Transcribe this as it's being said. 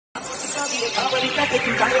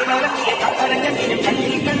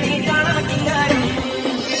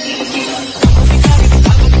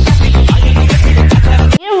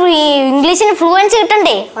ഇംഗ്ലീഷിന് ഫ്ലുവൻസി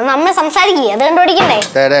കിട്ടണ്ടേ? നമ്മ സംസാരിക്കേ, അത് കണ്ടുപിടിക്കണ്ടേ?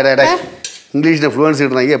 ഇംഗ്ലീഷിന് ഫ്ലുവൻസി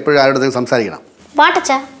കിട്ടണമെങ്കിൽ എപ്പോഴും ആരുടെ സംസാരിക്കണം.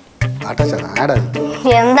 പാട്ടച്ചാ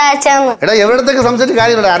എന്താ എടാ എവിടത്തേക്ക് സംസാരിച്ച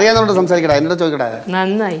കാര്യമില്ല, അറിയാവുന്നോണ്ട് സംസാരിക്കടാ. എന്നോട് ചോദിക്കടാ.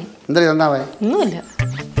 നന്നായി. എന്താ നന്നാവേ? ഒന്നുമില്ല.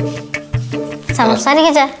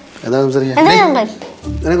 സംസാരിക്കാ. എന്താ സംസാരിക്കാ?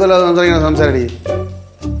 നിനക്കല്ലോ സംസാരിക്കണം. സംസാരിക്കേ,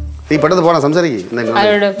 നീ പെട്ടെന്ന് പോണം. സംസാരിക്കേ.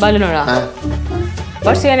 ബാലുനോടാ?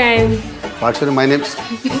 What's your name? My name is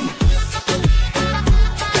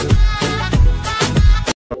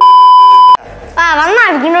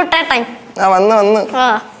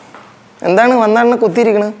എന്താണ് വന്നാണ്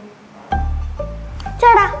കുത്തിയിരിക്കണ്?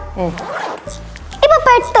 ചേട്ടാ ഇപ്പൊ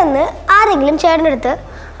പെട്ടെന്ന് ആരെങ്കിലും ചേട്ടൻ്റെ അടുത്ത്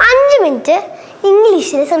 5 മിനിറ്റ്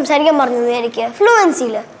ഇംഗ്ലീഷിൽ സംസാരിക്കാൻ പറഞ്ഞു വിചാരിക്കുക,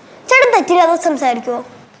 ഫ്ലുവൻസിയില്. ചേട്ടൻ തെറ്റില്ലാതെ സംസാരിക്കുവോ?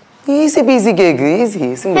 Easy peasy cake, easy.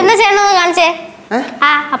 പിന്നെ ചേട്ടനൊന്ന് കാണിച്ചേ.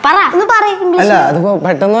 അല്ല അതിപ്പോ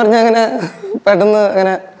പെട്ടെന്ന് പറഞ്ഞ അങ്ങനെ പെട്ടെന്ന്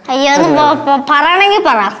അങ്ങനെ. അയ്യോ ഒന്ന് പറയണെങ്കിൽ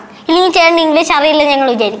പറ, ഇല്ലെങ്കിൽ ചേട്ടൻ ഇംഗ്ലീഷ് അറിയില്ല ഞങ്ങൾ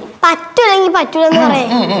വിചാരിക്കും. പറ്റൂല്ലെങ്കിൽ പറ്റൂലെന്ന് പറയാ.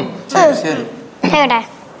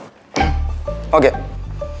 ഓക്കെ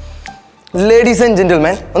ലേഡീസ് ആൻഡ്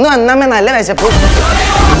ജെന്റിൽമാൻ, ഒന്ന് വന്നാമേ, നല്ല വിശപ്പ്.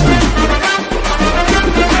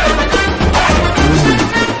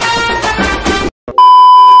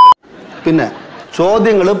 പിന്നെ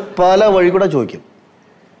ചോദ്യങ്ങൾ പല വഴി കൂടെ ചോദിക്കും.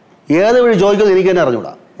 ഏത് വഴി ചോദിക്കുന്നത് എനിക്ക് തന്നെ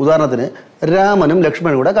അറിഞ്ഞൂടാ. ഉദാഹരണത്തിന് രാമനും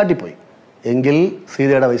ലക്ഷ്മണനും കൂടെ കാട്ടിപ്പോയി എങ്കിൽ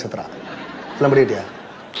സീതയുടെ വയസ്സ് എത്ര? എല്ലാം പിടി കിട്ടിയാ?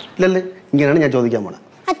 ഇല്ലല്ലേ. ഇങ്ങനെയാണ് ഞാൻ ചോദിക്കാൻ പോണത്.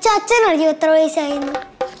 അച്ഛനറിയോ എത്ര വയസ്സായിരുന്നു?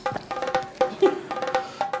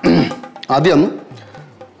 ആദ്യം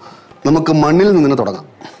നമുക്ക് മണ്ണിൽ നിന്ന് തുടങ്ങാം.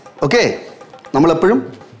 ഓക്കെ, നമ്മളെപ്പോഴും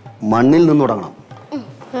മണ്ണിൽ നിന്ന് തുടങ്ങണം.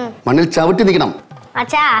 മണ്ണിൽ ചവിട്ടി നിൽക്കണം.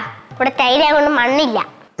 അച്ഛാ ഇവിടെ തൈര് കൊണ്ട് മണ്ണില്ല.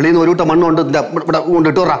 വെളിയിൽ നിന്ന് ഒരു കൂട്ടം മണ്ണുണ്ട്, ഇവിടെ കൊണ്ട്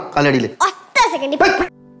ഇട്ടോറാ കാലടിയിൽ. ഒറ്റ സെക്കൻഡ്.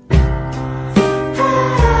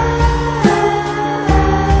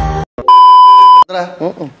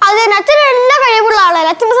 അതെ, അച്ഛന് എല്ലാ കഴിവുള്ള ആളല്ല.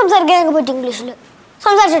 അച്ഛന് സംസാരിക്കാൻ പറ്റും ഇംഗ്ലീഷിൽ.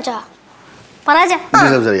 സംസാരിച്ചാ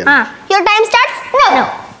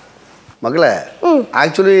മകളെ,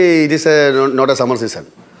 actually it is not A summer season,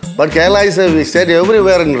 but Kerala is A state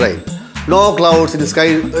everywhere in rain. No clouds in the sky.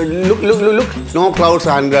 Look. No clouds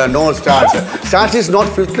and no stars. Stars is not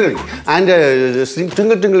filtering. And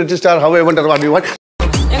twinkle twinkle little star, how I wonder what you want.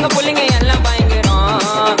 Enga pullinga ella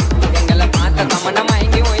bayingirom. Engala paatha kamana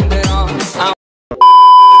maingi oindirom.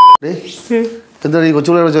 Hey, endha ee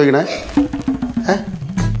kochula choikina?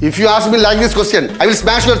 If you ask me like this question, I will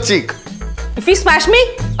smash your cheek. If you smash me,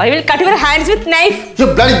 I will cut your hands with knife. You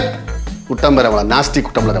bloody kuttambara mala, nasty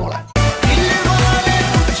kuttambara mala.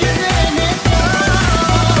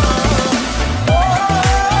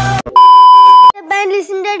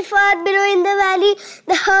 Listened far below in the valley,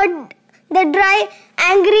 they heard the dry,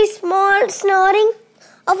 angry, small snoring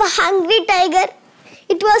of a hungry tiger.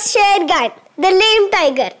 It was Shergan, the lame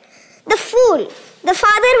tiger. The fool, the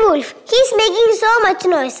father wolf, he's making so much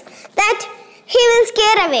noise that he will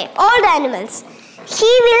scare away all the animals.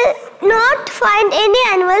 He will not find any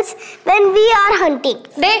animals when we are hunting.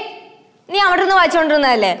 Dey, നീ അവിടെ നിന്ന്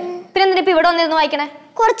വായിച്ചോണ്ടിരുന്നതല്ലേ? പിന്നെ എന്തിനാ ഇപ്പൊ ഇവിടെ വന്നിരുന്ന് വായിക്കണേ?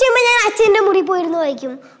 കുറച്ച് മുമ്പ് ഞാൻ അച്ഛൻ്റെ മുറി പോയിരുന്നു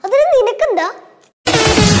വായിക്കും. അതിന് നിനക്കെന്താ?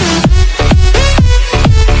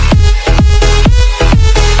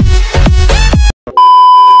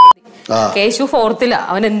 കേശു 4th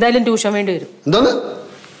അവൻ എന്തായാലും ട്യൂഷൻ വേണ്ടി വരും.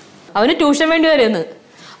 അവന് ട്യൂഷൻ വേണ്ടി വരുമെന്ന്.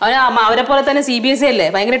 അവരെ പോലെ തന്നെ CBSE അല്ലേ,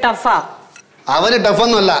 ഭയങ്കര ടഫാ. അവന്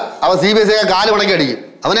ടഫൊന്നുമല്ല, അവൻ CBSE കാല് മടക്കി അടിക്കും.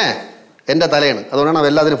 അവനെ എന്റെ തലയാണ്, അതുകൊണ്ടാണ് അവൻ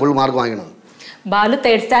എല്ലാത്തിനും full mark വാങ്ങിക്കണത്. Balu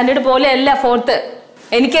 3rd standard പോലെ അല്ല 4th.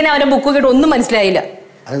 എനിക്ക് തന്നെ അവന്റെ ബുക്ക് കേട്ട് ഒന്നും മനസ്സിലായില്ല.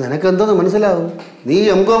 അത് നിനക്ക് എന്തോന്ന് മനസ്സിലാവും? നീ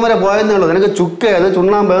M.Com വരെ പോയെന്നേ ഉള്ളൂ. നിനക്ക് ചുക്ക് അത്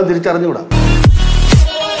ചുണ്ണാമ്പ് തിരിച്ചറിഞ്ഞുകൂടാ.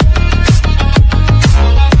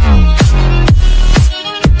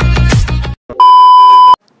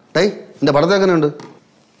 എന്റെ പടത്തെ എങ്ങനെയുണ്ട്?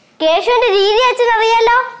 കേശുവിന്റെ രീതി അച്ഛൻ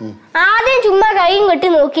അറിയാലോ. ആദ്യം ചുമ്മാ കൈയും കെട്ടി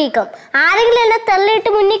നോക്കിയിരിക്കും. ആരെങ്കിലും എന്നെ തള്ളിയിട്ട്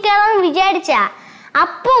മുന്നിൽ കയറാന്ന് വിചാരിച്ചാ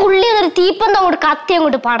അപ്പൊ ഉള്ളി ഒരു തീപ്പന്തം അങ്ങോട്ട് കത്തി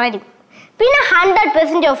അങ്ങോട്ട് പടരും. പിന്നെ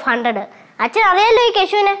 100% of 100. അച്ഛൻ അറിയാലോ ഈ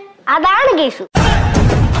കേശുവിനെ. അതാണ് കേശു.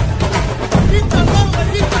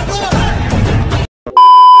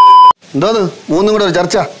 എന്തോന്ന് മൂന്നും കൂടെ ഒരു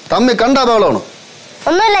ചർച്ച? തമ്മി കണ്ടാ ബഹളമാണോ?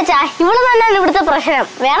 ഒന്നുമില്ല ചാ, ഇവിടെ തന്നെയാണ് ഇവിടുത്തെ പ്രശ്നം,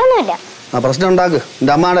 വേറൊന്നുമില്ല. ആ പ്രശ്നം ഉണ്ടാക്ക്.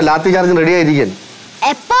 എന്റെ അമ്മയുടെ ലാത്തി ചാർജിന് റെഡി ആയിരിക്കാൻ.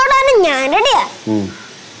 എപ്പോഴാണ് ഞാൻ റെഡിയാ.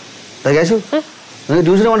 കേശു, നിനക്ക്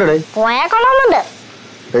ട്യൂഷന് പോണ്ടേ? പോയാ കൊള്ളാമെന്നുണ്ട്.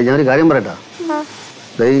 ഞാനൊരു കാര്യം പറയട്ടാ.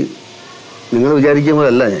 നിങ്ങൾ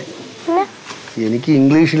വിചാരിക്കുമ്പോഴല്ല ഞാൻ. എനിക്ക്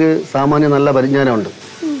ഇംഗ്ലീഷിൽ സാമാന്യം നല്ല പരിജ്ഞാനമുണ്ട്.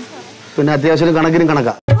 പിന്നെ അത്യാവശ്യം കണക്കിനും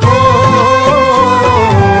കണക്കാ.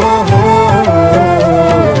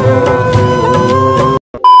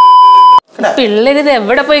 പിള്ളേരിത്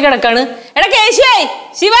എവിടെ പോയി കിടക്കാണ്? എടാ കേശുവേ,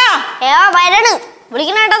 ശിവ വരണു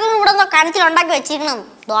വിളിക്കണേട്ടൊന്നും ഇവിടെ കനത്തിലുണ്ടാക്കി വെച്ചിരിക്കണം.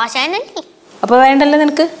 ദോശ അപ്പൊ വേണ്ടല്ലോ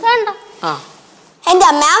നിനക്ക്? വേണ്ട. ആ എന്റെ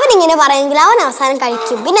അമ്മ അവൻ ഇങ്ങനെ പറയുമെങ്കിൽ അവൻ അവസാനം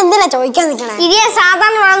കഴിക്കും. പിന്നെ എന്തിനാ ചോദിക്കാൻ നിൽക്കണേ? ഇതേ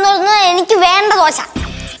സാധാരണ വളർന്നു എനിക്ക് വേണ്ട ദോശ.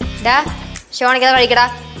 ഷോണിക്കത് കഴിക്കടാ.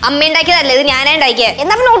 അമ്മ ഉണ്ടാക്കിയതല്ലേ ഇത്, ഞാനേ ഉണ്ടാക്കിയ.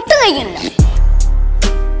 എന്നാ പിന്നെ ഒട്ടും കഴിക്കണ്ട.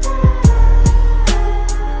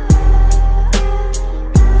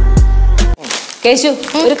 കേശു,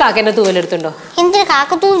 ഒരു കാക്കന്റെ തൂവലെടുത്തുണ്ടോ? എന്തിനാ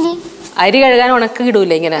കാക്കത്തൂലി? അരി കഴുകാൻ ഉണക്ക്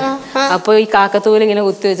ഇടൂല ഇങ്ങനെ. അപ്പൊ ഈ കാക്കത്തൂവൽ ഇങ്ങനെ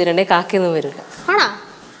കുത്തി വെച്ചിട്ടുണ്ടെങ്കിൽ കാക്കയൊന്നും വരില്ല.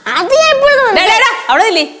 അവിടെ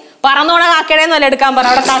ഇല്ലേ പറന്നോണ കാക്കടേന്നല്ല എടുക്കാൻ പറ.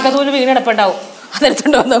 അവിടെ കാക്കത്തൂല് വീണെടുപ്പുണ്ടാവും,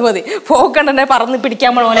 അതെടുത്തോണ്ട് വന്നാ മതി. പോക്കണ്ടേ പറന്ന്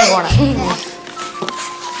പിടിക്കാൻ പോലെ പോണ.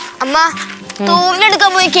 അമ്മ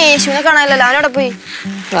തൂവിലെടുക്കാൻ പോയി കേശുവിനെ കാണാനല്ലോ, അവനോടെ പോയി.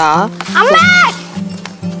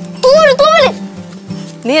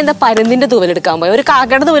 നീ എന്താ പരുന്തിന്റെ തൂവലെടുക്കാൻ പോയി? ഒരു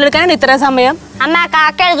കാക്കയുടെ തൂവലെടുക്കാനാണ് ഇത്ര സമയം? അമ്മ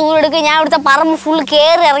കാക്കയുടെ തൂവലെടുക്കുക. ഞാൻ ഇവിടുത്തെ പറമ്പ് ഫുൾ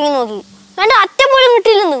കേറി ഇറങ്ങി നോക്കി, വേണ്ട അറ്റ പോലും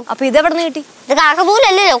കിട്ടിയില്ലെന്ന്. അപ്പൊ ഇതെവിടെ നിന്ന് കിട്ടി? ഇത്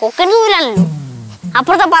കാക്കത്തൂലല്ലോ, കൊക്കിന്റെ തൂവലാണല്ലോ.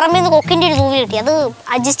 അപ്പുറത്തെ പറമ്പിൽ നിന്ന് കൊക്കിന്റെ ഒരു തൂവൽ കിട്ടി, അത്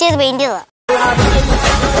അഡ്ജസ്റ്റ് ചെയ്ത് പെയിന്റ് ചെയ്തതാ.